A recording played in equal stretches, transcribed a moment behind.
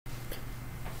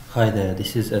Hi there,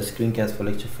 this is a screencast for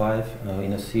lecture 5.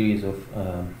 In a series of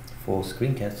 4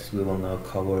 screencasts, we will now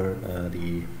cover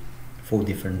the 4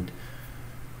 different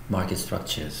market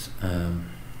structures.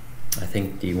 I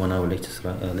think the 1 hour lecture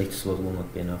slot will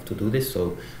not be enough to do this,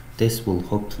 so this will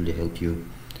hopefully help you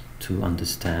to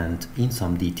understand in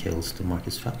some details the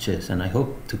market structures, and I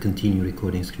hope to continue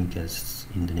recording screencasts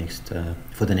in the next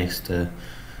for the next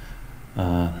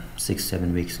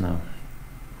 6-7 weeks now.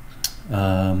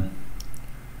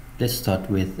 Let's start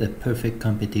with a perfect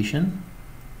competition.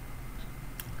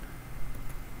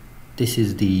 This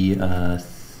is the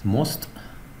most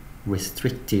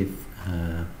restrictive,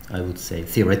 I would say,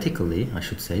 theoretically, I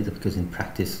should say, that because in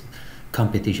practice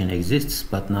competition exists,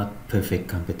 but not perfect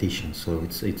competition. So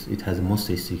it has the most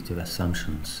restrictive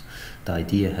assumptions. The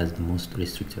idea has the most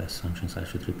restrictive assumptions, I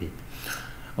should repeat.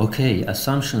 Okay,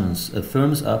 assumptions.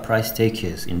 Firms are price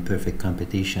takers in perfect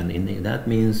competition. That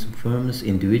means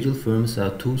individual firms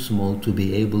are too small to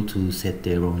be able to set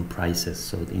their own prices.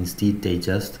 So instead they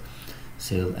just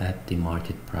sell at the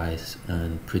market price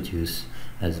and produce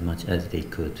as much as they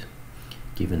could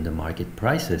given the market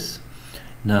prices.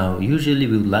 Now, usually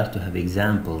we would like to have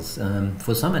examples.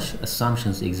 For some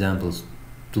assumptions, examples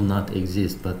do not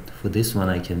exist, but for this one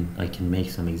I can make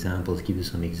some examples, give you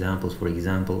some examples. For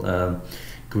example,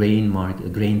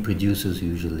 grain producers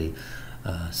usually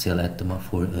sell at the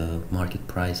market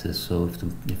prices. So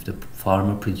if the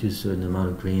farmer produces an amount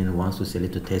of grain and wants to sell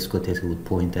it to Tesco, Tesco would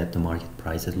point at the market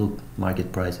prices. Look,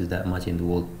 market price is that much in the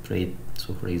world trade.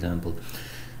 So for example,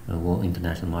 world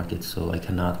international markets. So I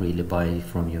cannot really buy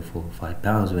from you for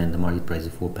 £5 when the market price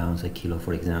is £4 a kilo,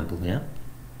 for example. Yeah.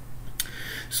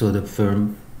 So the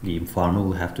farmer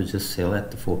will have to just sell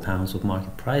at the £4 of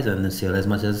market price and then sell as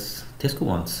much as Tesco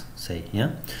wants, say.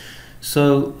 Yeah.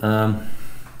 So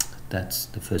that's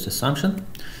the first assumption.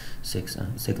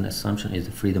 Second assumption is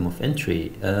the freedom of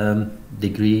entry.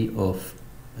 Degree of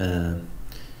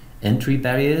entry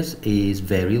barriers is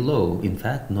very low. In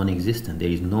fact, non-existent. There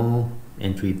is no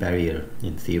entry barrier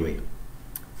in theory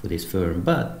for this firm,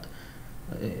 but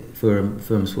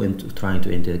firms trying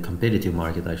to enter a competitive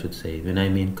market, I should say. When I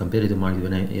mean competitive market,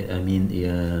 when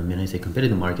I say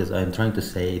competitive markets, I'm trying to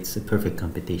say it's a perfect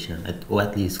competition, or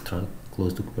at least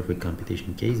close to perfect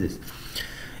competition cases.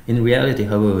 In reality,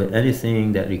 however,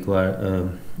 anything that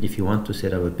if you want to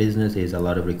set up a business, there's a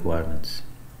lot of requirements.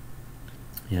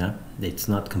 Yeah, it's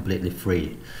not completely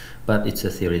free, but it's a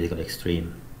theoretical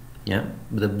extreme. Yeah,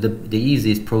 the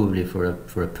easiest probably for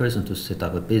a person to set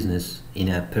up a business in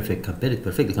a perfectly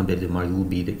competitive market will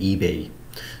be the eBay.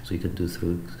 So you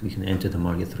can enter the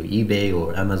market through eBay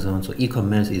or Amazon. So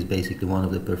e-commerce is basically one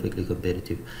of the perfectly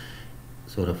competitive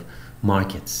sort of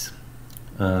markets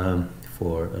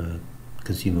for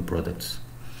consumer products.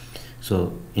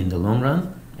 So in the long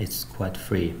run, it's quite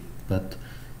free, but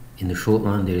in the short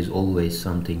run, there is always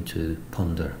something to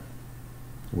ponder.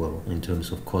 Well, in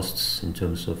terms of costs, in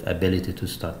terms of ability to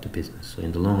start the business. So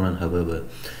in the long run, however,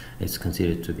 it's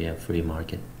considered to be a free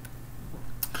market.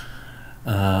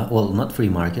 Well, not free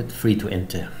market, free to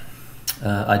enter.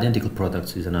 Identical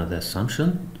products is another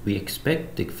assumption. We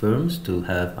expect the firms to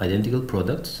have identical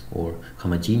products or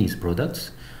homogeneous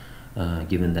products,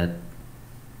 given that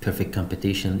perfect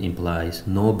competition implies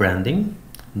no branding,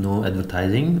 no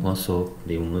advertising. Also,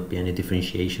 there will not be any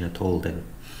differentiation at all then.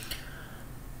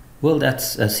 Well,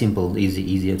 that's a simple,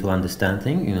 easier to understand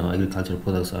thing. You know, agricultural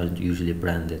products aren't usually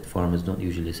branded. Farmers don't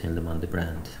usually sell them on the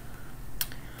brand.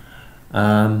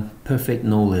 Perfect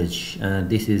knowledge.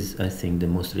 This is, I think, the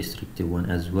most restrictive one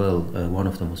as well. One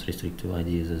of the most restrictive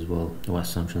ideas as well, or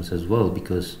assumptions as well,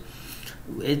 because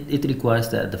it requires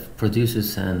that the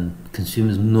producers and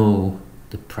consumers know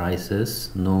the prices,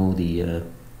 know the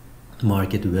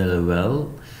market very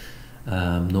well,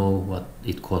 know what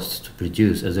it costs to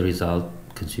produce. As a result,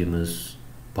 consumers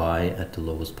buy at the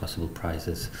lowest possible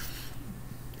prices.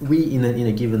 We in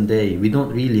a given day, we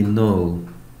don't really know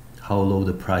how low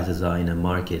the prices are in a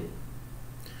market.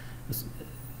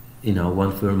 You know,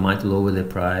 one firm might lower the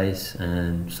price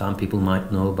and some people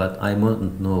might know, but I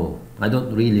won't know. I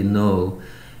don't really know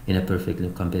in a perfectly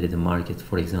competitive market,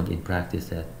 for example, in practice,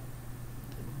 that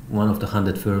one of the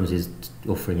 100 firms is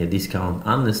offering a discount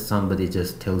unless somebody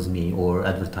just tells me, or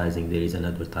advertising, there is an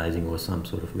advertising or some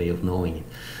sort of way of knowing it.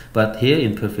 But here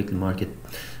in perfect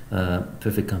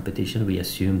competition, we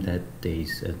assume that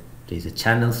there's a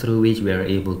channel through which we are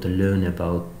able to learn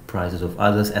about prices of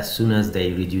others as soon as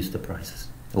they reduce the prices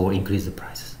or increase the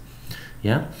prices.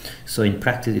 Yeah, so in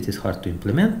practice it is hard to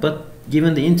implement, but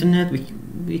given the internet,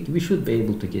 we should be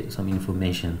able to get some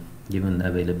information given the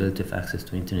availability of access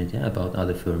to internet, about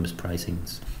other firms'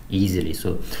 pricings easily.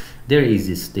 So there is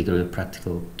this degree of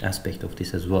practical aspect of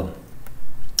this as well.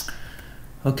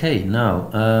 Okay,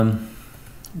 now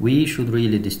we should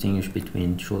really distinguish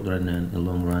between short run and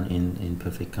long run in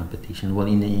perfect competition. Well,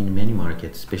 in many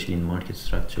markets, especially in market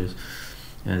structures,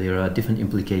 there are different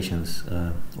implications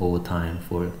over time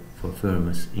for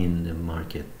firms in the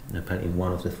market, in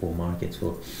one of the four markets.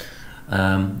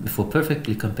 For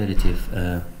perfectly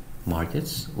competitive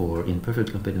markets, or in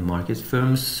perfectly competitive markets,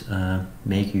 firms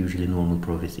make usually normal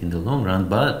profits in the long run,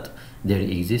 but there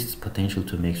exists potential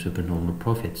to make supernormal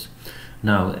profits.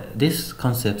 Now, these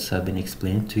concepts have been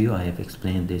explained to you. I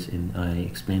explained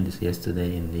this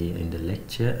yesterday in the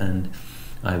lecture, and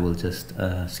I will just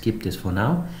skip this for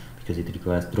now because it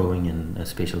requires drawing in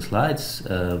special slides,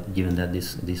 given that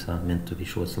these are meant to be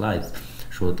short slides,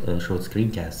 short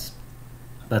screencasts.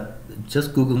 But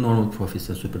just Google normal profits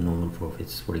and supernormal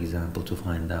profits, for example, to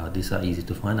find out. These are easy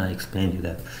to find. I explained you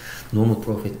that normal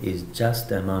profit is just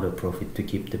the amount of profit to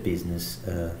keep the business,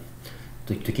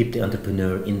 to keep the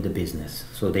entrepreneur in the business.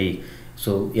 So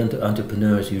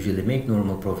entrepreneurs usually make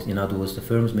normal profits. In other words, the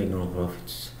firms make normal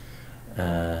profits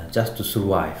just to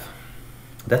survive.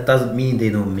 That doesn't mean they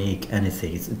don't make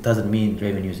anything. It doesn't mean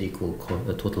revenue is equal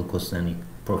total cost and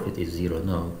profit is zero.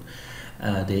 No.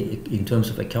 In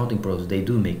terms of accounting profits, they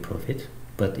do make profit,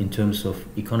 but in terms of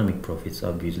economic profits,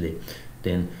 obviously,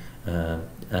 then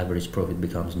average profit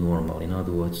becomes normal. In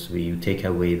other words, you take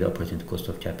away the opportunity cost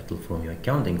of capital from your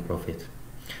accounting profit,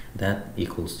 that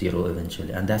equals zero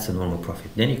eventually, and that's a normal profit.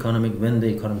 Then when the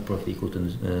economic profit equal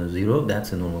to zero,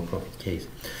 that's a normal profit case.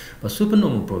 But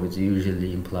supernormal profits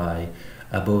usually imply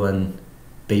above and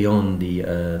beyond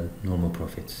the normal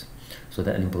profits. So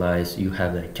that implies you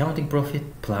have the accounting profit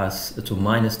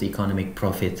minus the economic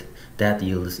profit. That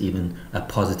yields even a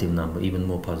positive number, even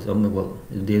more positive. Well,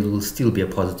 there will still be a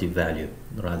positive value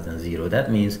rather than zero.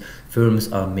 That means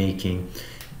firms are making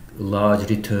large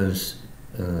returns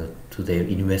to their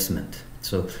investment.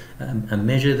 So a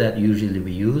measure that usually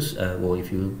we use, or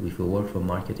if you work for a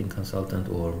marketing consultant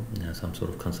or some sort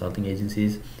of consulting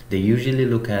agencies, they usually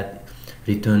look at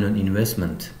return on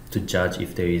investment to judge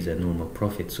if there is a normal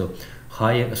profit. So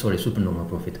supernormal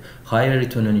profit. Higher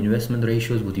return on investment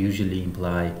ratios would usually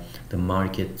imply the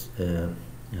market,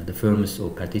 the firms or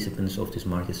participants of this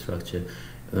market structure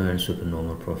earn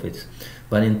supernormal profits.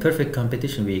 But in perfect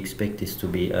competition, we expect this to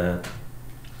be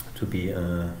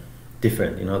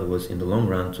different. In other words, in the long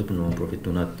run, supernormal profit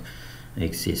do not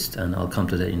exist, and I'll come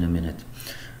to that in a minute.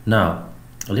 Now,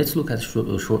 let's look at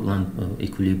short run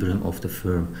equilibrium of the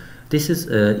firm. This is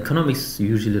economics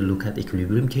usually look at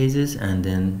equilibrium cases and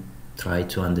then try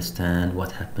to understand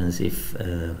what happens if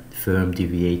a firm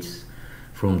deviates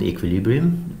from the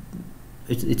equilibrium.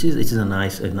 It is a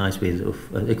nice way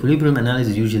of equilibrium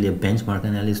analysis. Is usually a benchmark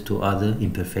analysis to other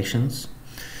imperfections.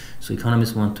 So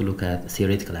economists want to look at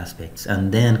theoretical aspects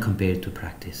and then compare it to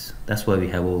practice. That's why we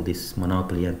have all this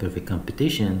monopoly and perfect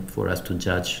competition, for us to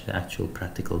judge the actual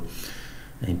practical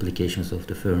implications of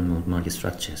the firm or market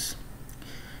structures.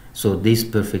 So these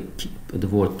the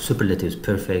word superlatives,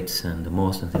 perfects and the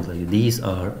most and things like that, these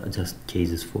are just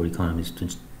cases for economists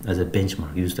used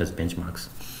as benchmarks.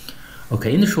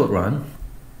 Okay, in the short run,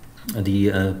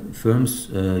 the firms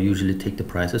usually take the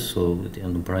prices, so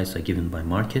the prices are given by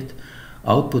market.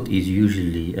 Output is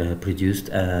usually produced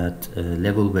at a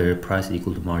level where price is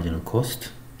equal to marginal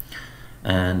cost,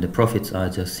 and the profits are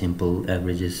just simple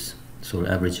averages. So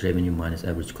average revenue minus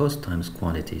average cost times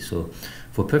quantity. So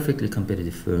for perfectly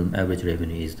competitive firm, average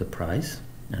revenue is the price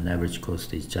and average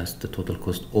cost is just the total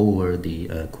cost over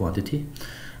the quantity.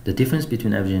 The difference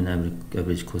between average and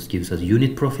average cost gives us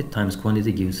unit profit times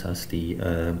quantity gives us the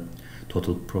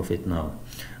total profit now.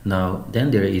 Now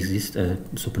then there exist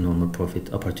supernormal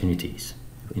profit opportunities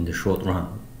in the short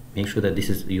run. Make sure that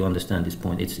you understand this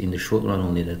point. It's in the short run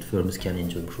only that firms can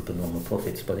enjoy supernormal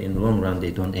profits, but in the long run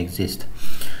they don't exist.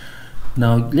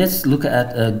 Now let's look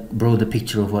at a broader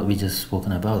picture of what we just talked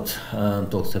about.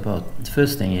 The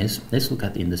first thing is, let's look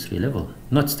at the industry level.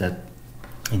 Notice that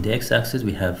in the x-axis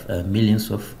we have millions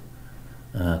of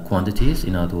quantities.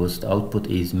 In other words, the output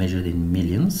is measured in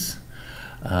millions.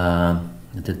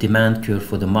 The demand curve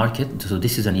for the market, so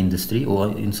this is an industry,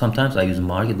 or sometimes I use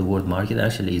market. The word market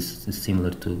actually is similar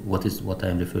to what I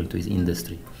am referring to is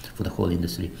industry, for the whole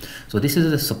industry. So this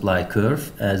is the supply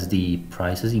curve as the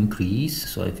prices increase.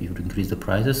 So if you increase the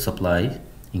prices, supply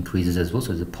increases as well,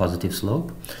 so it's a positive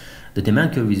slope. The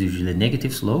demand curve is usually a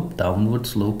negative slope, downward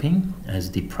sloping.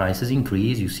 As the prices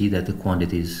increase, you see that the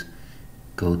quantities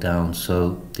go down,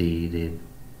 so there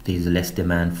is less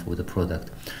demand for the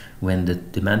product. when the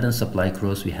demand and supply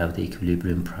cross, we have the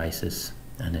equilibrium prices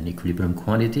and an equilibrium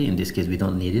quantity. In this case, we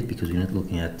don't need it because we are not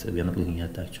looking at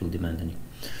the actual demand and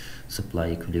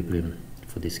supply equilibrium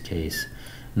for this case.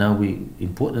 Now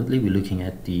importantly we're looking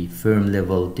at the firm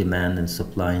level demand and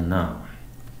supply now.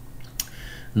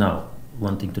 Now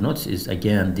one thing to notice is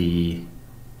again the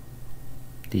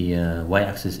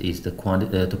y-axis is the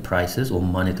prices or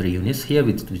monetary units. Here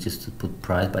we just put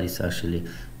price, but it's actually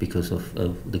because of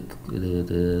the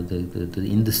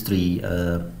industry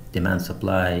demand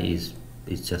supply is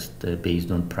just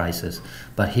based on prices.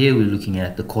 But here we're looking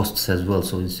at the costs as well.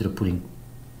 So instead of putting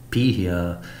P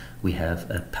here, we have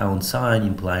a pound sign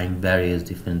implying various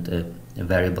different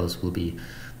variables will be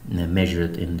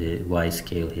measured in the y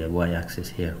scale here, y-axis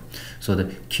here. So the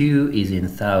Q is in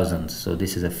thousands, so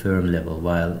this is a firm level,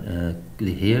 while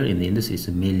here in the index is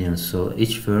a million. So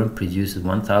each firm produces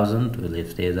 1,000. Well,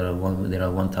 if there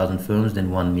are 1,000 firms, then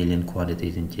 1 million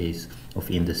quantities in case of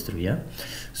industry. Yeah.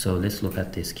 So let's look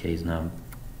at this case now.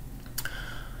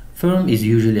 Firm is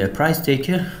usually a price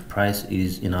taker. Price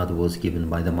is, in other words, given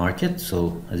by the market.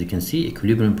 So as you can see,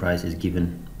 equilibrium price is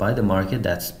given by the market.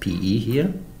 That's PE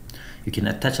here. You can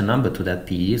attach a number to that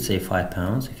PE, say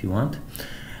 £5 if you want.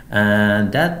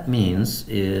 And that means,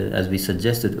 as we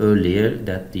suggested earlier,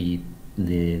 that the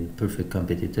perfect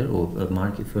competitor or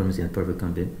market firms in perfect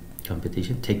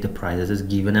competition take the prices as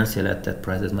given and sell at that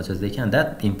price as much as they can.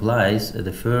 That implies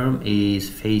the firm is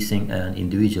facing an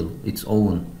individual, its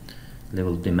own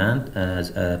level of demand as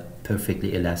a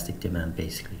perfectly elastic demand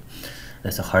basically.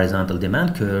 That's a horizontal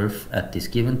demand curve at this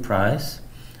given price.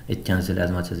 It can sell as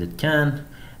much as it can,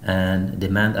 and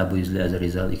demand obviously as a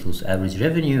result equals average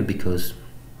revenue because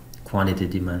quantity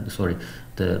demand, sorry,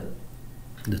 the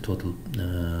total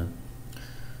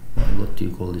what do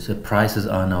you call this, prices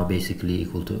are now basically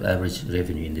equal to average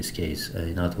revenue in this case.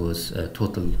 In other words,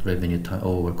 total revenue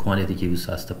over quantity gives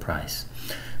us the price.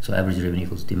 So average revenue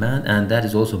equals demand, and that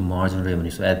is also marginal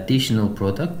revenue. So additional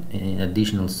product,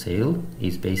 additional sale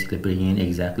is basically bringing in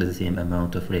exactly the same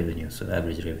amount of revenue, so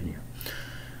average revenue.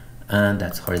 And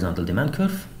that's horizontal demand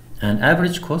curve. And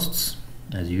average costs,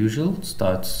 as usual,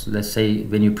 starts, let's say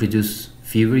when you produce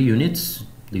fewer units,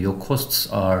 your costs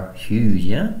are huge.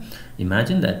 Yeah,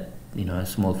 imagine that, you know, a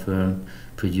small firm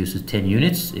produces 10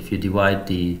 units. If you divide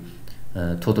the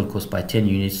total cost by 10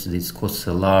 units, these costs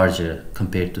are larger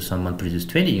compared to someone produce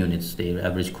 20 units. Their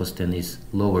average cost then is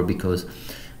lower because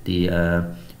the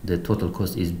total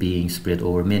cost is being spread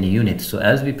over many units. So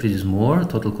as we produce more,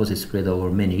 total cost is spread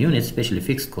over many units, especially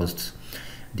fixed costs.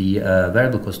 The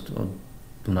variable costs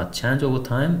do not change over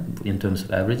time in terms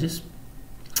of averages,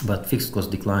 but fixed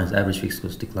cost declines, average fixed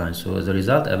cost declines. So as a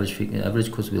result,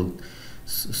 average cost will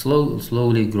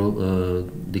slowly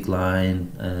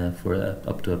decline for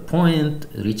up to a point,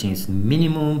 reaching its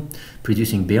minimum.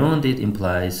 Producing beyond it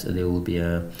implies there will be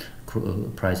a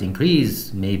price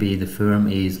increase. Maybe the firm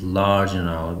is larger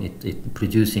now.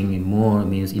 Producing more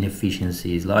means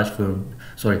inefficiencies. Large firm,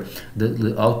 sorry,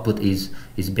 the output is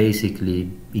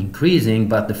basically increasing,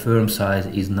 but the firm size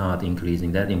is not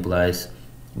increasing. That implies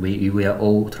we are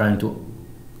all trying to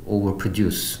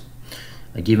overproduce.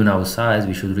 Given our size,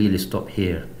 we should really stop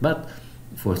here. But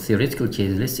for theoretical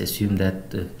cases, let's assume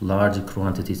that larger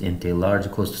quantities entail larger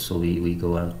costs, so we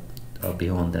go out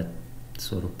beyond that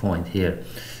sort of point here.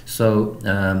 So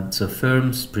so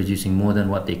firms producing more than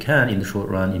what they can in the short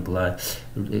run imply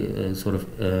sort of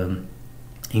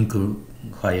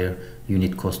higher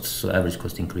unit costs, so average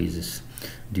cost increases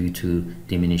due to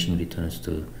diminishing returns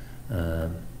to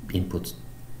inputs.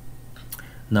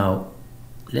 Now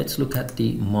let's look at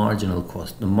the marginal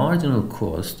cost. The marginal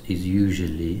cost is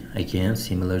usually, again,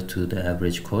 similar to the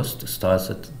average cost, starts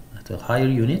at a higher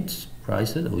unit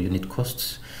prices or unit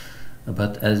costs,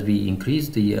 but as we increase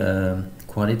the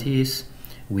quantities,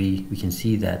 we can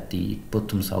see that it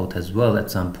bottoms out as well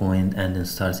at some point and then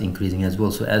starts increasing as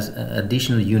well. So as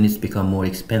additional units become more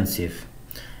expensive,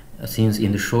 since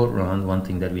in the short run, one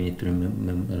thing that we need to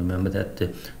remember that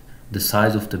the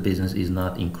size of the business is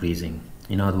not increasing.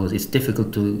 In other words, it's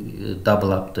difficult to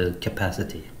double up the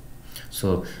capacity.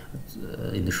 So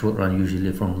in the short run,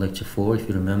 usually from lecture 4, if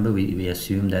you remember, we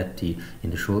assume that in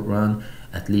the short run,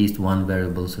 at least one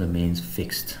variable remains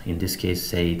fixed. In this case,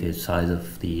 say the size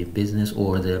of the business,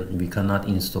 or we cannot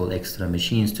install extra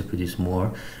machines to produce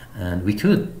more, and we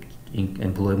could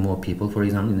employ more people, for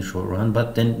example, in the short run,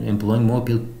 but then employing more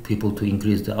people to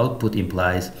increase the output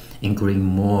implies incurring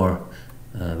more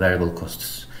variable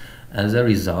costs. As a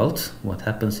result, what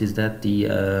happens is that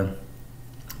the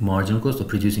marginal cost of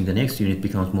producing the next unit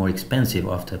becomes more expensive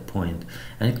after a point,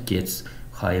 and it gets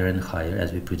higher and higher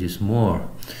as we produce more.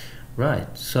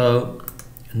 Right, so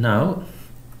now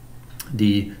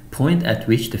the point at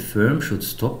which the firm should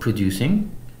stop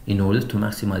producing in order to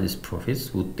maximize its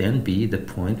profits would then be the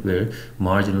point where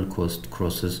marginal cost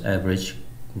crosses average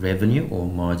revenue or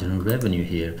marginal revenue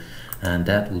here, and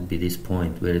that would be this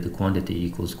point where the quantity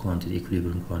equals quantity,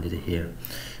 equilibrium quantity here.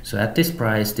 So at this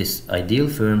price, this ideal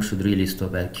firm should really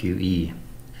stop at QE,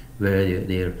 where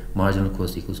their marginal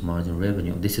cost equals marginal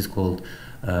revenue. This is called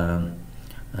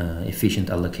efficient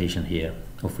allocation here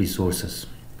of resources.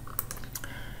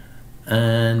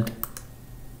 And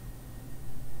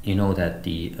you know that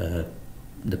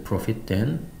the profit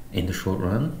then in the short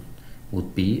run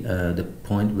would be the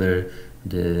point where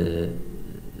the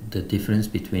difference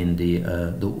between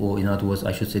or in other words,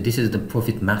 I should say this is the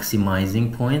profit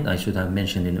maximizing point. I should have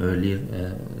mentioned in earlier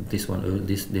this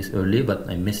earlier, but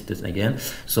I missed this again.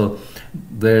 So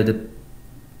where the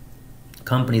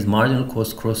company's marginal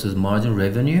cost crosses marginal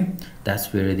revenue,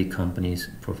 that's where the company's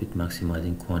profit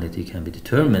maximizing quantity can be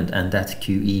determined, and that's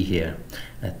QE here.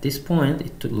 At this point,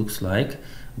 it looks like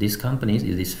these companies,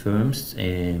 these firms,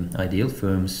 ideal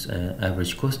firms'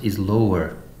 average cost is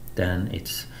lower than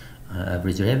its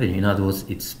average revenue. In other words,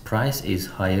 its price is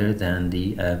higher than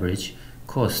the average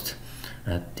cost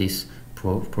at this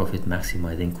profit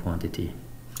maximizing quantity.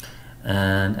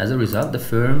 And as a result, the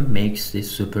firm makes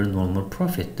this supernormal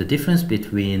profit. The difference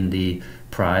between the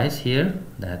price here,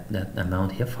 that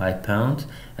amount here, £5,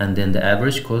 and then the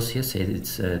average cost here, say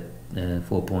it's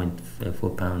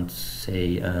 4.4 pounds,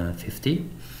 say 50,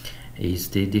 is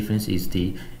the difference is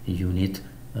the unit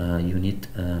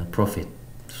profit.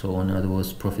 So in other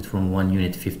words, profit from 1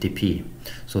 unit, 50p.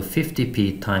 So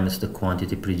 50p times the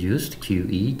quantity produced,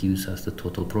 QE, gives us the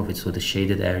total profit. So the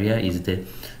shaded area is the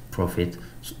profit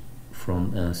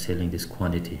from selling this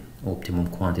quantity, optimum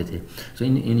quantity. So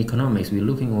in economics, we're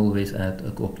looking always at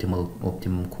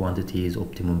optimum quantities,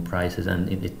 optimum prices, and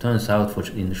it turns out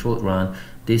in the short run,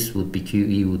 this would be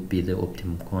QE would be the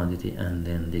optimum quantity, and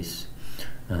then this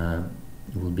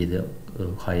will be the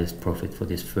highest profit for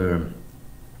this firm.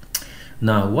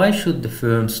 Now, why should the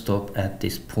firm stop at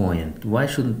this point? Why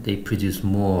shouldn't they produce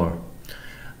more?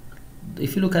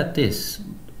 If you look at this,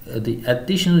 the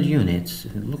additional units,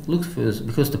 look first,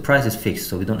 because the price is fixed,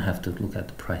 so we don't have to look at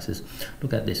the prices.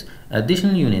 Look at this.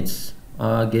 Additional units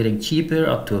are getting cheaper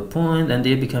up to a point, and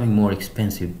they're becoming more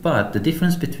expensive. But the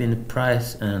difference between the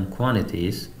price and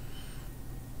quantities,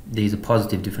 there's a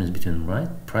positive difference between them, right?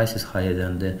 Price is higher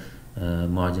than the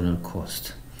marginal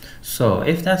cost. So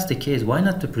if that's the case, why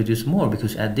not to produce more?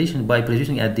 Because by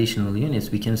producing additional units,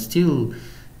 we can still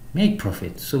make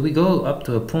profit. So we go up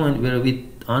to a point where we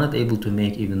are not able to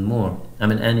make even more, I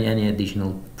mean any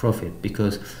additional profit,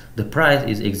 because the price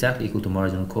is exactly equal to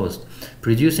marginal cost.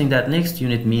 Producing that next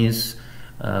unit means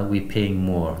we're paying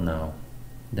more now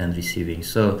than receiving.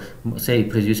 So say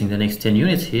producing the next 10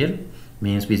 units here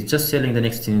means we're just selling the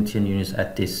next 10 units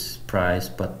at this price,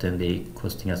 but then they're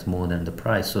costing us more than the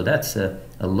price. So that's a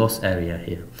loss area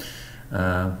here.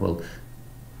 Well,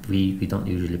 we don't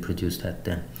usually produce that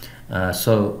then.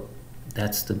 So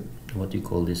that's the what you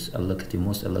call this allocative,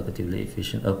 most allocatively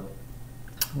efficient.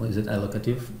 What is it?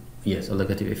 Allocative? Yes,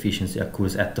 allocative efficiency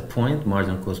occurs at the point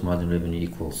marginal cost, marginal revenue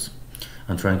equals.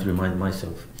 I'm trying to remind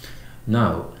myself.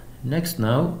 Now, next, we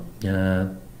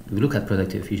look at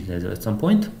productive efficiency at some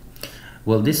point.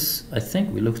 Well, this, I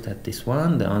think we looked at this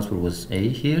one. The answer was A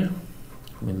here.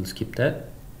 We'll skip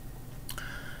that.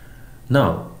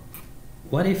 Now,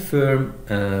 what if firm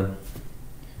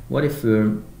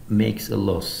makes a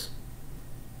loss?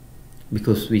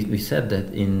 Because we said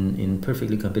that in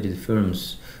perfectly competitive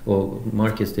firms or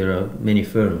markets there are many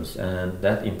firms, and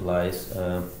that implies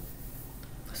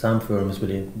some firms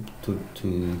willing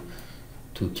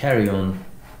to carry on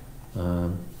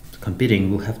competing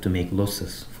will have to make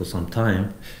losses for some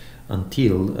time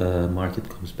until market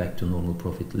comes back to normal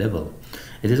profit level.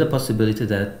 It is a possibility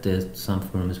that some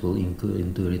firms will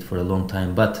endure it for a long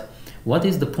time, but what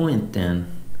is the point then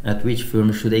at which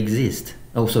firms should exit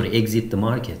the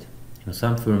market? You know,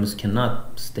 some firms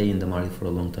cannot stay in the market for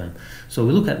a long time. So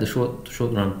we look at the short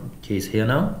run case here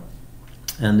now,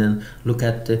 and then look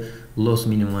at the loss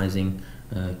minimizing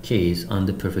case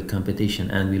under perfect competition,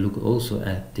 and we look also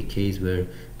at the case where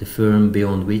the firm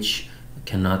beyond which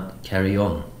cannot carry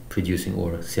on producing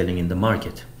or selling in the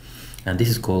market, and this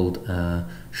is called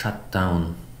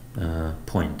shutdown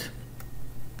point,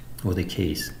 or the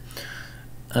case.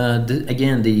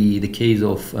 Again, the case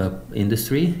of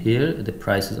industry here, the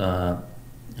prices are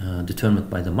determined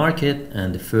by the market,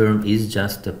 and the firm is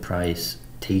just the price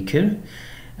taker.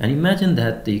 And imagine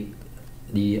that the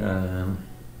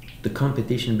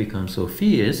competition becomes so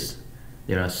fierce,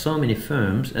 there are so many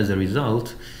firms. As a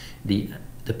result, the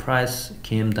the price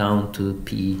came down to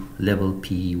P level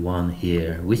P1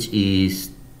 here, which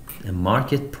is the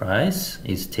market price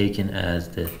is taken as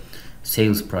the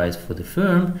sales price for the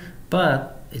firm,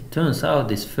 but it turns out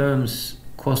this firm's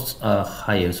costs are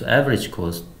higher, so average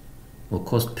cost or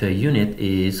cost per unit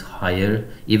is higher,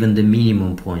 even the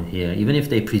minimum point here. Even if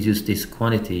they produce this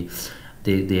quantity,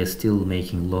 they are still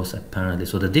making loss apparently.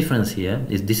 So the difference here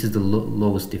is, this is the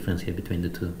lowest difference here between the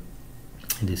two.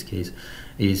 In this case,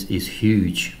 is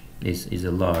huge, is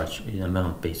a large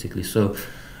amount basically. So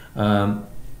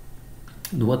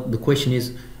what the question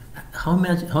is, how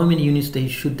many units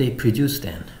should they produce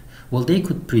then? Well, they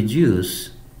could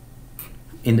produce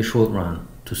in the short run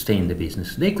to stay in the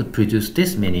business. They could produce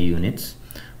this many units,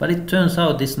 but it turns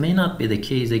out this may not be the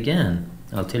case again.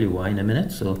 I'll tell you why in a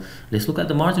minute. So let's look at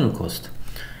the marginal cost.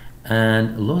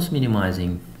 And loss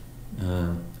minimizing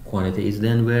quantity is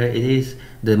then where it is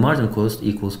the marginal cost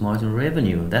equals marginal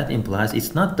revenue. That implies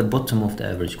it's not the bottom of the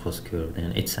average cost curve,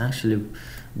 and it's actually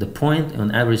the point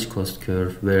on average cost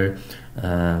curve where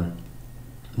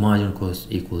marginal cost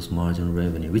equals marginal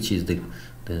revenue, which is the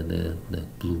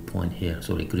blue point here,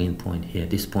 sorry, green point here,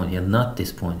 this point here, not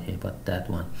this point here, but that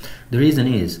one. The reason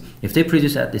is, if they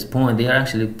produce at this point, they are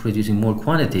actually producing more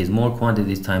quantities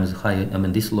times higher. I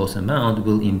mean, this loss amount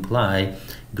will imply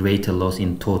greater loss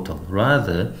in total.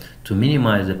 Rather, to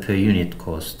minimize the per unit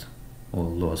cost or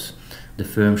loss, the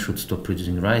firm should stop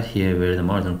producing right here where the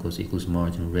marginal cost equals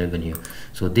marginal revenue.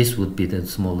 So this would be the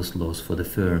smallest loss for the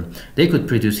firm. They could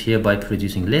produce here by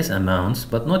producing less amounts,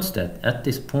 but notice that at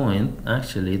this point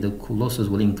actually the losses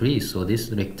will increase. So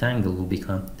this rectangle will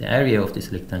become, the area of this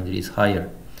rectangle is higher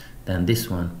than this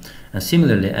one. And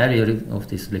similarly, area of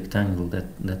this rectangle that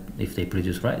if they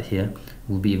produce right here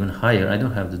will be even higher. I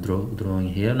don't have the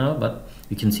drawing here now, but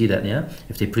you can see that, yeah,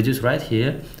 if they produce right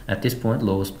here at this point,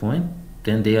 lowest point,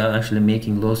 then they are actually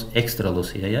making extra loss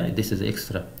here, yeah, this is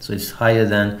extra, so it's higher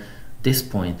than this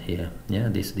point here, yeah,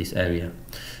 this area.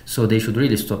 So they should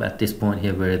really stop at this point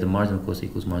here where the marginal cost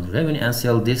equals marginal revenue and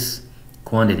sell this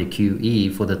quantity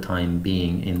QE for the time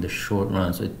being in the short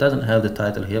run. So it doesn't have the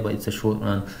title here, but it's a short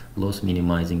run loss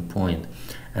minimizing point,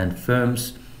 and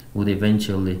firms would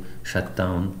eventually shut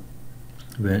down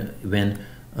when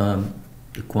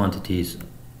the quantities,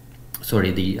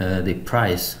 sorry, the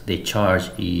price they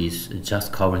charge is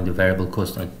just covering the variable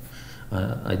cost.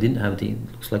 I didn't have the,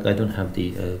 looks like I don't have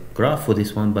the graph for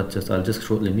this one, but I'll just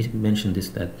shortly mention this,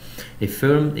 that a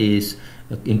firm is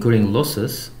incurring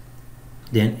losses,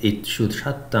 then it should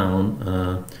shut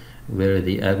down where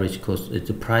the average cost,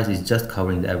 the price is just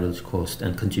covering the average cost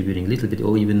and contributing a little bit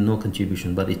or even no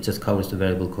contribution, but it just covers the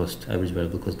variable cost, average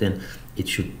variable cost, then it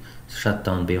should shut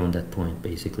down beyond that point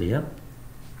basically, yeah.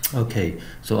 Okay,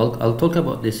 so I'll talk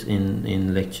about this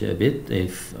in lecture a bit.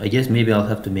 I guess maybe I'll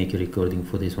have to make a recording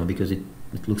for this one, because it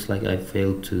looks like I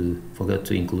forgot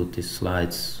to include these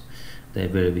slides there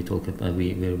where we talk about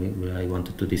where I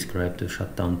wanted to describe the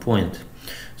shutdown point.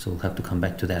 So we'll have to come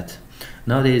back to that.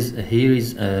 Now here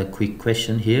is a quick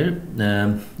question here.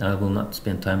 I will not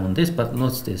spend time on this, but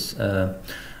notice this.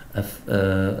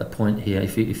 A point here,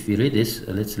 if we read this,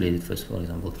 let's read it first. For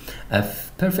example, a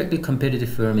perfectly competitive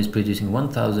firm is producing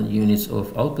 1,000 units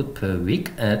of output per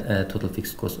week at a total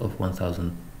fixed cost of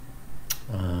 1,000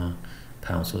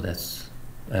 pounds, so that's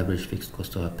average fixed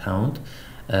cost of £1,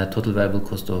 total variable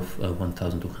cost of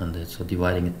 1,200, so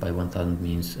dividing it by 1,000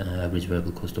 means average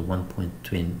variable cost of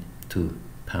 1.22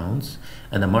 pounds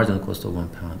and a marginal cost of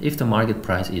 £1. If the market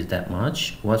price is that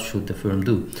much, what should the firm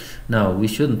do? Now, we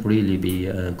shouldn't really be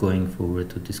going forward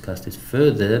to discuss this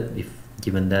further, if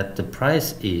given that the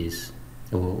price is,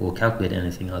 or calculate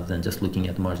anything other than just looking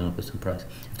at the marginal cost and price.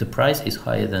 If the price is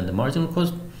higher than the marginal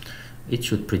cost, it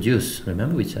should produce.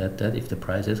 Remember, we said that if the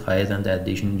price is higher than the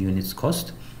additional units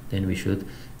cost, then we should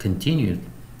continue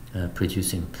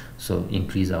producing, so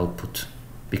increase output,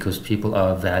 because people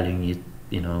are valuing it,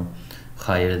 you know,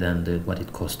 higher than what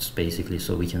it costs basically,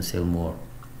 so we can sell more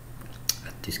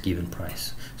at this given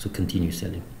price, so continue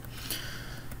selling.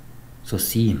 So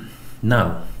C.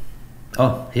 Now,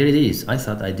 oh, here it is. I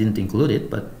thought I didn't include it,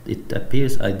 but it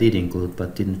appears I did include,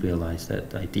 but didn't realize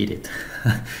that I did it.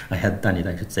 I had done it,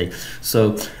 I should say.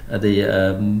 So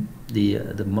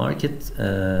the market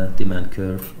demand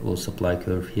curve or supply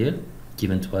curve here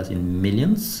given to us in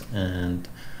millions, and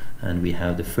we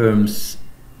have the firm's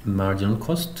marginal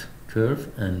cost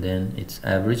curve and then its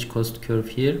average cost curve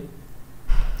here.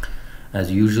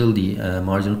 As usual, the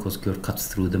marginal cost curve cuts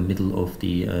through the middle of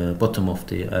the bottom of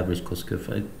the average cost curve.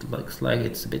 It looks like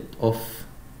it's a bit off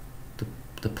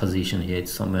the position here.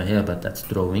 It's somewhere here, but that's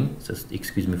drawing, just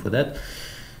excuse me for that.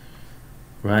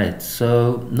 Right,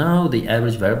 so now the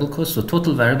average variable cost, so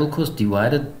total variable cost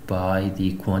divided by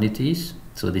the quantities.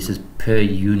 So this is per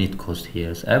unit cost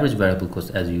here. So average variable cost,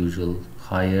 as usual,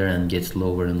 higher and gets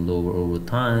lower and lower over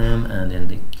time, and then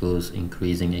it goes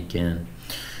increasing again.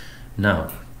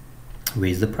 Now, where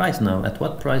is the price now? At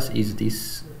what price is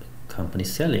this company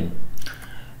selling?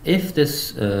 If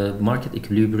this market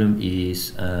equilibrium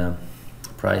is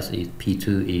price is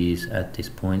P2 is at this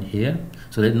point here.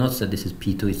 So let's notice that this is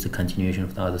P2, it's the continuation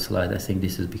of the other slide. I think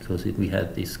this is because we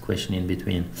had this question in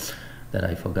between that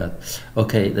I forgot.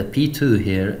 Okay, the P2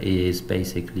 here is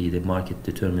basically the market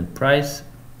determined price,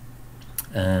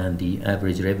 and the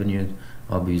average revenue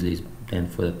obviously is then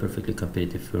for a perfectly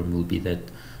competitive firm will be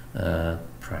that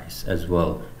price as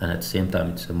well, and at the same time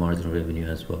it's a marginal revenue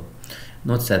as well.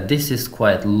 Notice that this is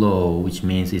quite low, which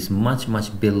means it's much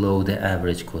below the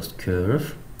average cost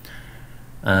curve.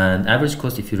 And average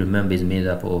cost, if you remember, is made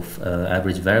up of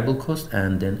average variable cost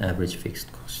and then average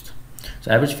fixed cost. So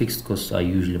average fixed costs are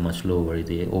usually much lower.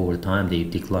 They over time they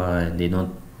decline, they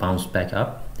don't bounce back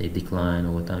up, they decline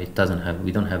over time. It doesn't have,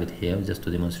 we don't have it here just to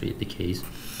demonstrate the case.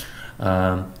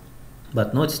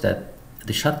 But notice that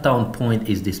the shutdown point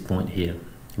is this point here,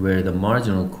 where the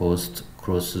marginal cost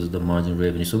crosses the marginal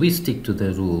revenue. So we stick to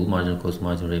the rule marginal cost,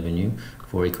 marginal revenue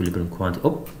for equilibrium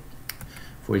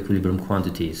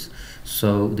quantities.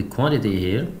 So the quantity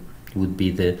here would be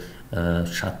the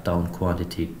shutdown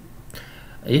quantity.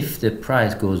 If the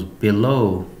price goes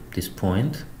below this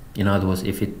point, in other words,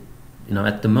 if it,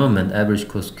 at the moment average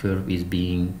cost curve is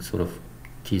being sort of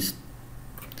kissed,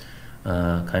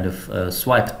 kind of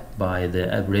swiped by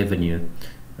the revenue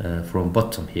from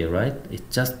bottom here, right? It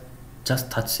just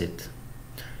touches it.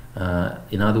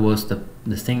 In other words, the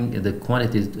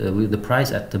quantity, the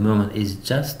price at the moment is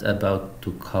just about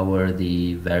to cover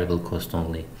the variable cost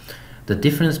only. The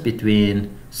difference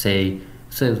between, say,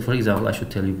 so for example, I should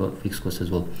tell you about fixed cost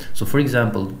as well. So for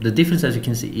example, the difference, as you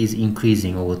can see, is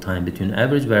increasing over time between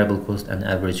average variable cost and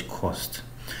average cost.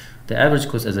 The average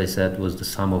cost, as I said, was the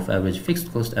sum of average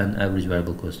fixed cost and average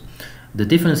variable cost. The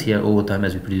difference here over time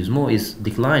as we produce more is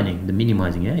declining, the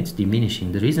minimizing, yeah, it's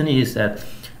diminishing. The reason is that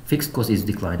fixed cost is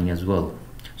declining as well.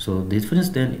 So the difference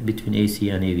then between AC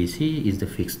and AVC is the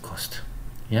fixed cost.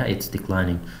 Yeah, it's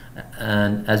declining.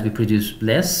 And as we produce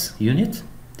less units,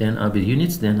 then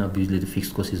obviously the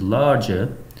fixed cost is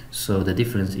larger. So the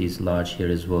difference is large here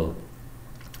as well.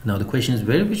 Now the question is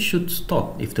where we should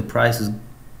stop. If the prices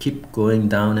keep going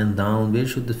down and down, where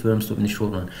should the firm stop in the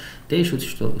short run? They should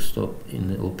stop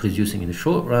or producing in the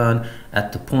short run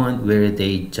at the point where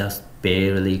they just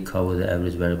barely cover the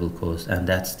average variable cost, and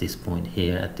that's this point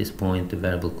here. At this point the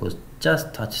variable cost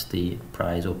just touches the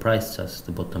price, or price touches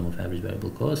the bottom of average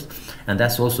variable cost, and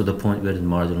that's also the point where the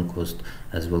marginal cost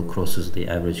as well crosses the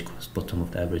average cost, bottom of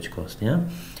the average cost. Yeah,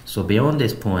 so beyond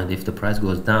this point, if the price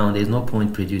goes down, there's no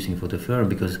point producing for the firm,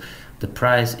 because the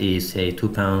price is, say,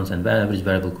 £2 and average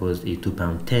variable cost is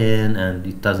 £2.10, and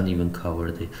it doesn't even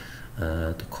cover the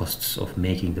costs of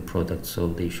making the product. So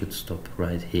they should stop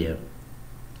right here.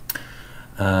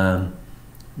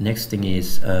 Next thing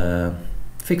is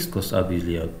fixed costs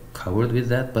obviously are covered with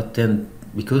that, but then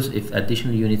because if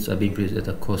additional units are being produced at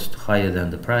a cost higher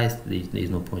than the price, there is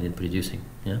no point in producing.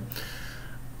 Yeah.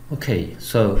 Okay,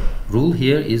 so rule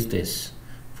here is this: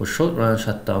 for short run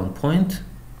shutdown point,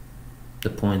 the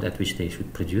point at which they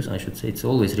should produce, I should say, it's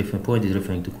always point is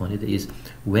referring to quantity, is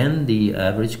when the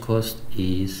average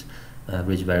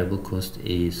variable cost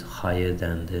is higher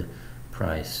than the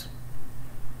price.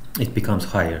 It becomes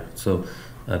higher. So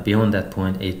beyond that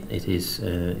point, it is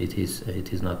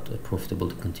not profitable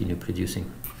to continue producing.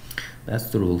 That's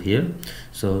the rule here.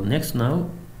 So next now,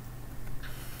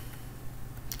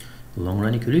 long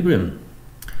run equilibrium.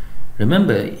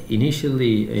 Remember,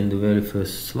 initially in the very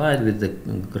first slide with the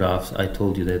graphs, I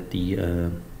told you that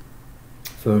the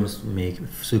firms make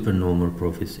supernormal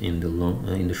profits in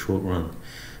the short run.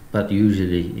 But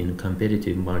usually in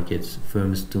competitive markets,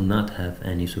 firms do not have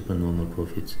any supernormal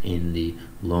profits in the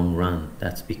long run.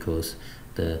 That's because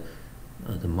the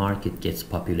market gets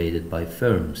populated by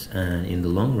firms, and in the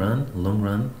long run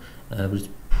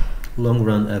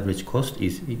average cost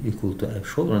is equal to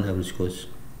short run average cost,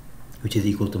 which is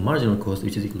equal to marginal cost,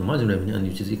 which is equal to marginal revenue, and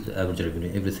which is equal to average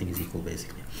revenue. Everything is equal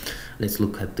basically. Let's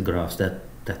look at the graphs. That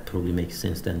probably makes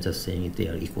sense than just saying it, they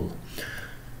are equal.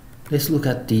 Let's look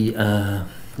at the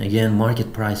again,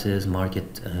 market prices,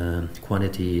 market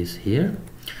quantities here.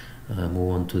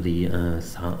 Move on to the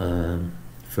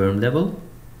firm level.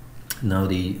 Now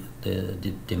the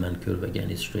demand curve again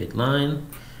is straight line.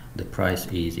 The price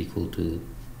is equal to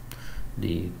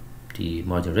the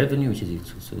marginal revenue, which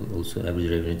is also average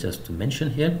revenue, just to mention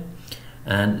here.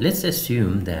 And let's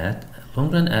assume that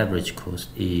long run average cost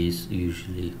is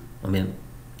usually,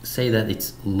 say that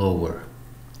it's lower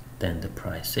than the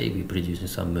price. Say we're producing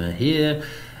somewhere here,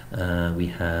 we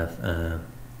have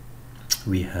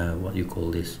what you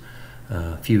call this,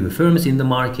 fewer firms in the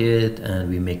market, and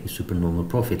we're making supernormal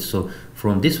profits. So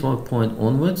from this one point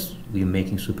onwards, we're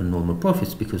making supernormal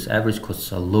profits because average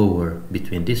costs are lower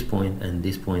between this point and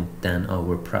this point than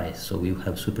our price. So we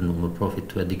have supernormal profit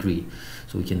to a degree.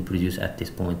 So we can produce at this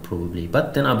point probably.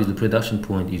 But then obviously the production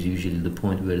point is usually the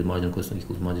point where the marginal cost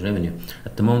equals marginal revenue.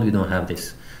 At the moment we don't have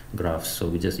this graphs, so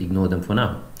we just ignore them for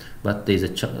now. But there's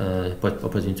a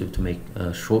opportunity to make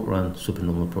a short run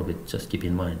supernormal profit, just keep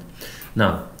in mind.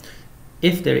 Now,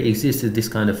 if there existed this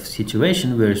kind of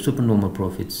situation where supernormal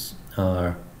profits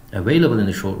are available in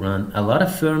the short run, a lot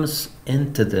of firms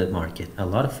enter the market.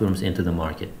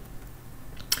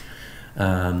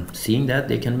 Seeing that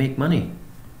they can make money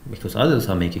because others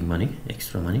are making money,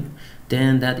 extra money,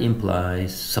 then that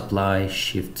implies supply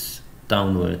shifts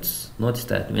downwards. Notice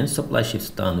that when supply shifts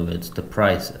downwards, the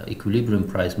price, equilibrium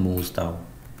price, moves down,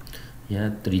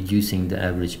 reducing the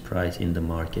average price in the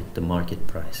market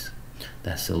price.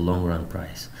 That's the long run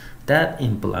price. That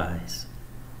implies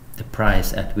the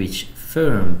price at which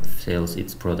firm sells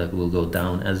its product will go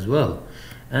down as well,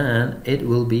 and it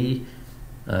will be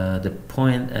the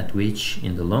point at which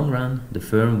in the long run the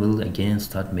firm will again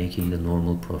start making the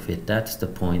normal profit. That's the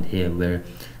point here where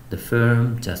the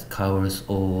firm just covers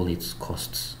all its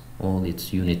costs, all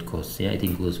its unit costs. It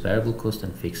includes variable costs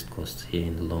and fixed costs here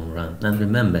in the long run. And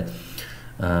remember,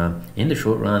 in the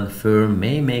short run, the firm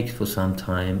may make for some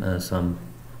time some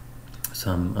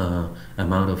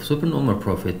amount of supernormal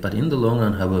profit, but in the long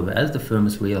run, however, as the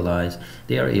firms realize,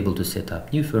 they are able to set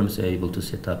up new firms, are able to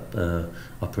set up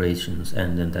operations,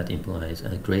 and then that implies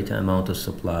a greater amount of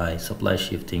supply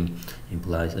shifting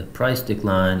implies a price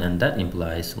decline, and that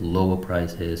implies lower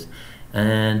prices.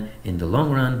 And in the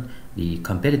long run, the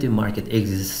competitive market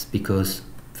exists because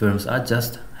firms are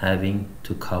just having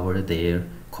to cover their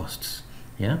costs.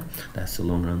 That's the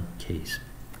long run case.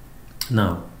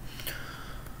 Now,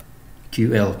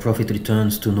 QL, profit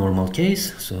returns to normal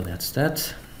case, so that's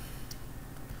that.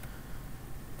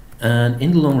 And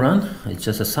in the long run, it's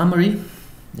just a summary.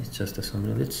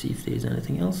 Let's see if there's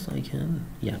anything else I can.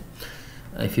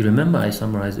 If you remember, I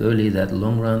summarized earlier that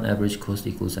long run average cost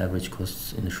equals average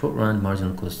costs in the short run,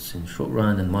 marginal costs in the short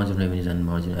run, and marginal revenues and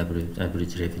marginal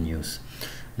average revenues.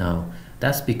 Now,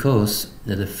 that's because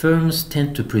the firms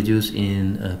tend to produce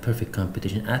in perfect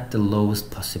competition at the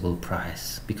lowest possible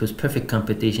price. Because perfect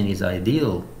competition is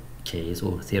ideal case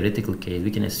or theoretical case,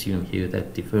 we can assume here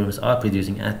that the firms are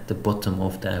producing at the bottom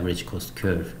of the average cost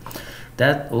curve.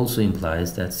 That also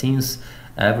implies that since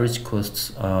average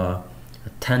costs are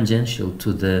tangential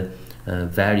to the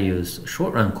various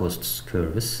short-run costs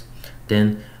curves,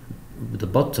 then at the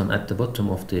bottom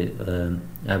of the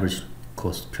average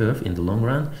cost curve in the long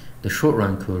run, the short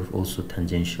run curve also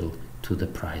tangential to the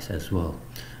price as well,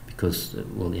 because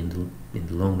in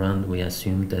the long run we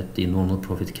assume that the normal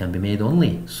profit can be made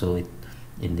only, so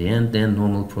in the end then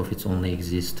normal profits only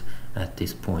exist at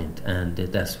this point, and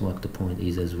that's what the point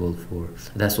is as well.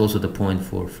 That's also the point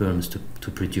for firms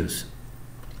to produce.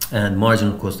 And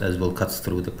marginal cost as well cuts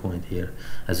through the point here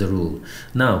as a rule.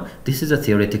 Now, this is a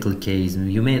theoretical case.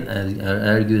 You may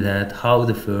argue that how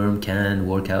the firm can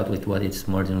work out with what its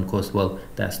marginal cost. Well,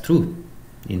 that's true.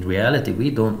 In reality,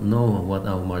 we don't know what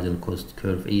our marginal cost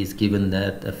curve is, given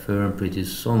that a firm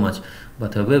produces so much.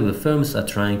 But however, firms are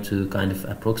trying to kind of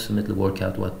approximately work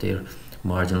out what their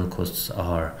marginal costs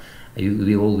are.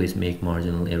 We always make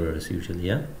marginal errors usually,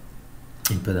 in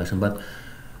production. But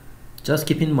just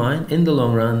keep in mind, in the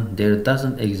long run, there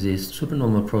doesn't exist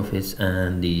supernormal profits,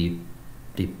 and the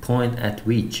point at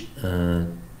which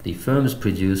the firms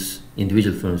produce,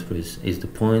 individual firms produce, is the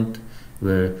point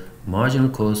where marginal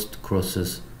cost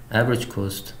crosses average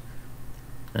cost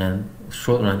and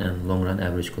short run and long run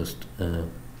average cost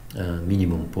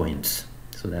minimum points.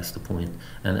 So that's the point.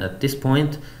 And at this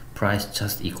point, price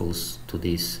just equals to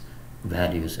these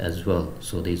values as well,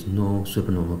 so there's no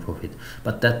supernormal profit.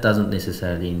 But that doesn't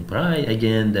necessarily imply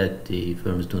again that the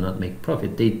firms do not make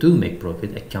profit. They do make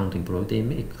profit, accounting profit, they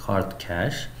make hard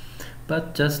cash,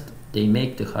 but just they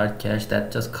make the hard cash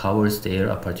that just covers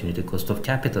their opportunity cost of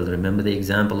capital. Remember the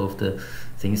example of the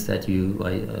things that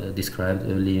I described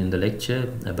earlier in the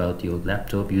lecture about your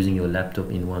laptop, using your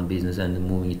laptop in one business and then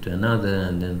moving it to another,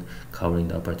 and then covering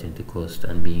the opportunity cost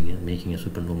and making a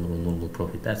supernormal or normal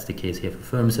profit. That's the case here for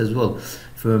firms as well.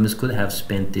 Firms could have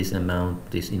spent this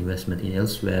amount, this investment in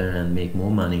elsewhere, and make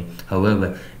more money.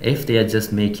 However, if they are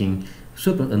just making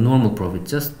super a normal profit,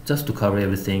 just to cover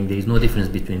everything. There is no difference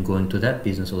between going to that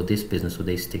business or this business, so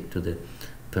they stick to the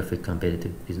perfect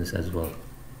competitive business as well.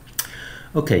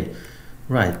 Okay,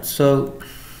 right, so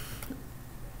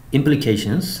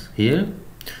implications here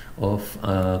of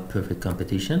perfect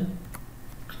competition.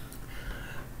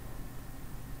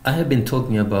 I have been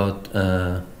talking about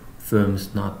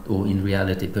firms not, or in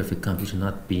reality perfect competition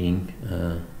not being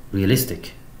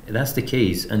realistic. That's the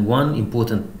case, and one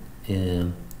important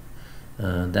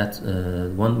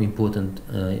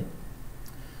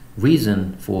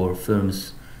reason for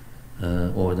firms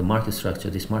or the market structure,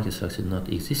 this market structure not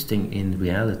existing in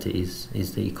reality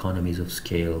is the economies of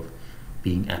scale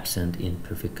being absent in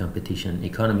perfect competition.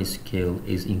 Economy scale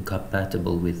is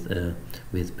incompatible with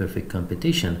perfect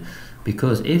competition,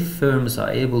 because if firms are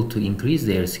able to increase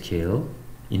their scale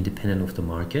independent of the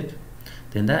market,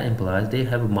 then that implies they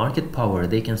have a market power.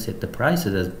 They can set the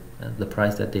prices as the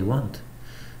price that they want.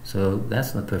 So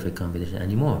that's not perfect competition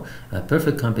anymore.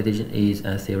 Perfect competition is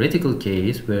a theoretical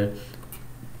case where,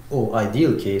 or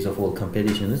ideal case of all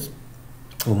competitions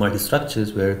or market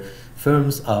structures, where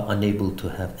firms are unable to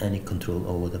have any control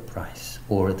over the price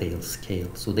or their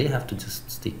scale. So they have to just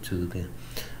stick to the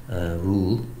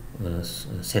rule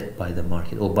set by the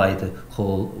market or by the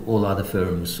all other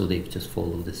firms. So they just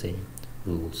follow the same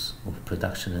rules of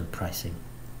production and pricing.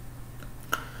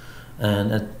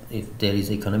 And if there is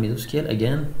economies of scale,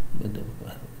 again,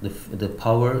 the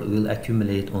power will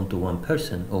accumulate onto one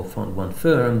person or one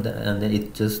firm, and then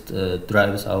it just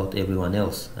drives out everyone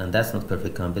else, and that's not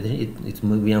perfect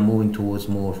competition. We are moving towards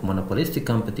more of monopolistic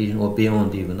competition, or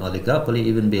beyond even oligopoly,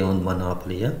 even beyond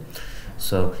monopoly. Yeah?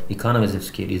 So economies of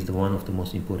scale is one of the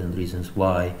most important reasons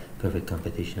why perfect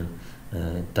competition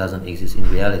doesn't exist in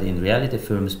reality. In reality,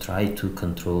 firms try to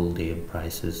control their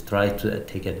prices, try to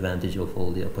take advantage of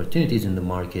all the opportunities in the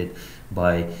market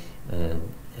by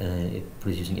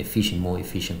producing more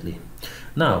efficiently.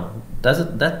 Now,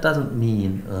 that doesn't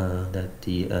mean that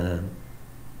the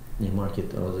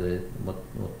market or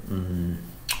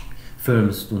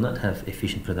firms do not have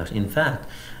efficient production. In fact,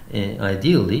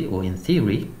 ideally, or in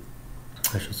theory,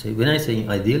 I should say, when I say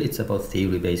ideal, it's about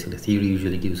theory basically. Theory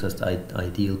usually gives us the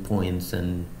ideal points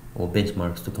or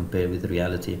benchmarks to compare with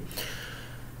reality.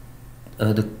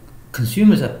 The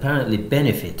consumers apparently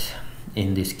benefit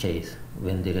in this case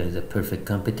when there is a perfect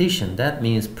competition. That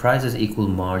means prices equal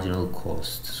marginal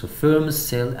cost. So firms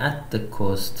sell at the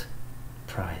cost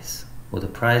price, or the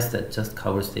price that just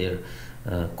covers their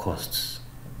costs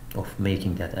of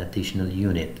making that additional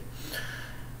unit.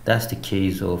 That's the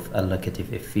case of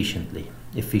allocative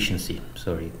efficiency.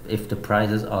 Sorry, if the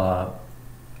prices are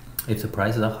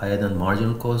higher than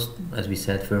marginal cost, as we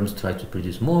said, firms try to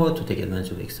produce more to take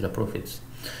advantage of extra profits,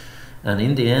 and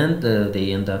in the end,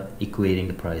 they end up equating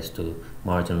the price to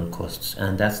marginal costs,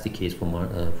 and that's the case for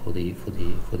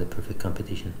the perfect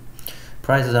competition.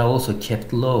 Prices are also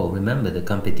kept low. Remember, the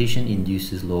competition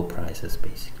induces low prices.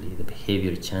 Basically, the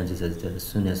behavior changes as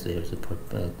soon as there's a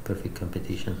perfect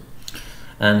competition.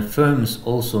 And firms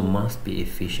also must be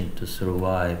efficient to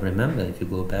survive. Remember, if you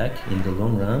go back, in the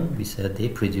long run, we said they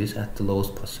produce at the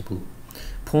lowest possible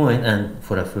point, and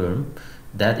for a firm,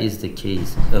 that is the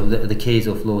case. The case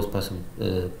of lowest possible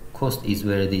cost is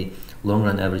where the long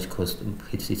run average cost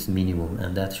hits its minimum,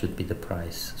 and that should be the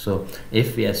price. So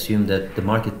if we assume that the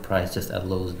market price just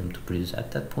allows them to produce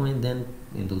at that point, then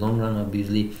in the long run,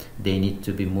 obviously, they need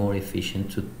to be more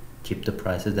efficient to keep the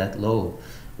prices that low,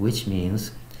 which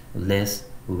means less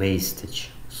wastage.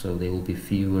 So there will be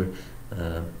fewer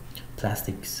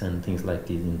plastics and things like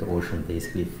this in the ocean.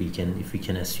 Basically, if we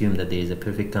can assume that there is a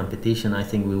perfect competition, I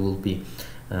think we won't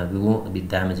be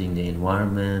damaging the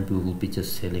environment. We will be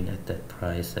just selling at that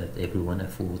price that everyone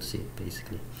affords it,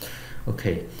 basically.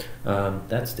 Okay,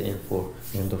 that's the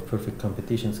end of perfect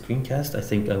competition screencast. I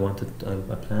think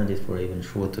I planned it for an even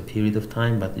shorter period of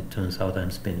time, but it turns out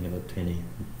I'm spending about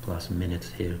 20+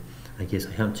 minutes here. I guess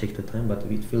I haven't checked the time, but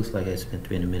it feels like I spent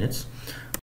 20 minutes.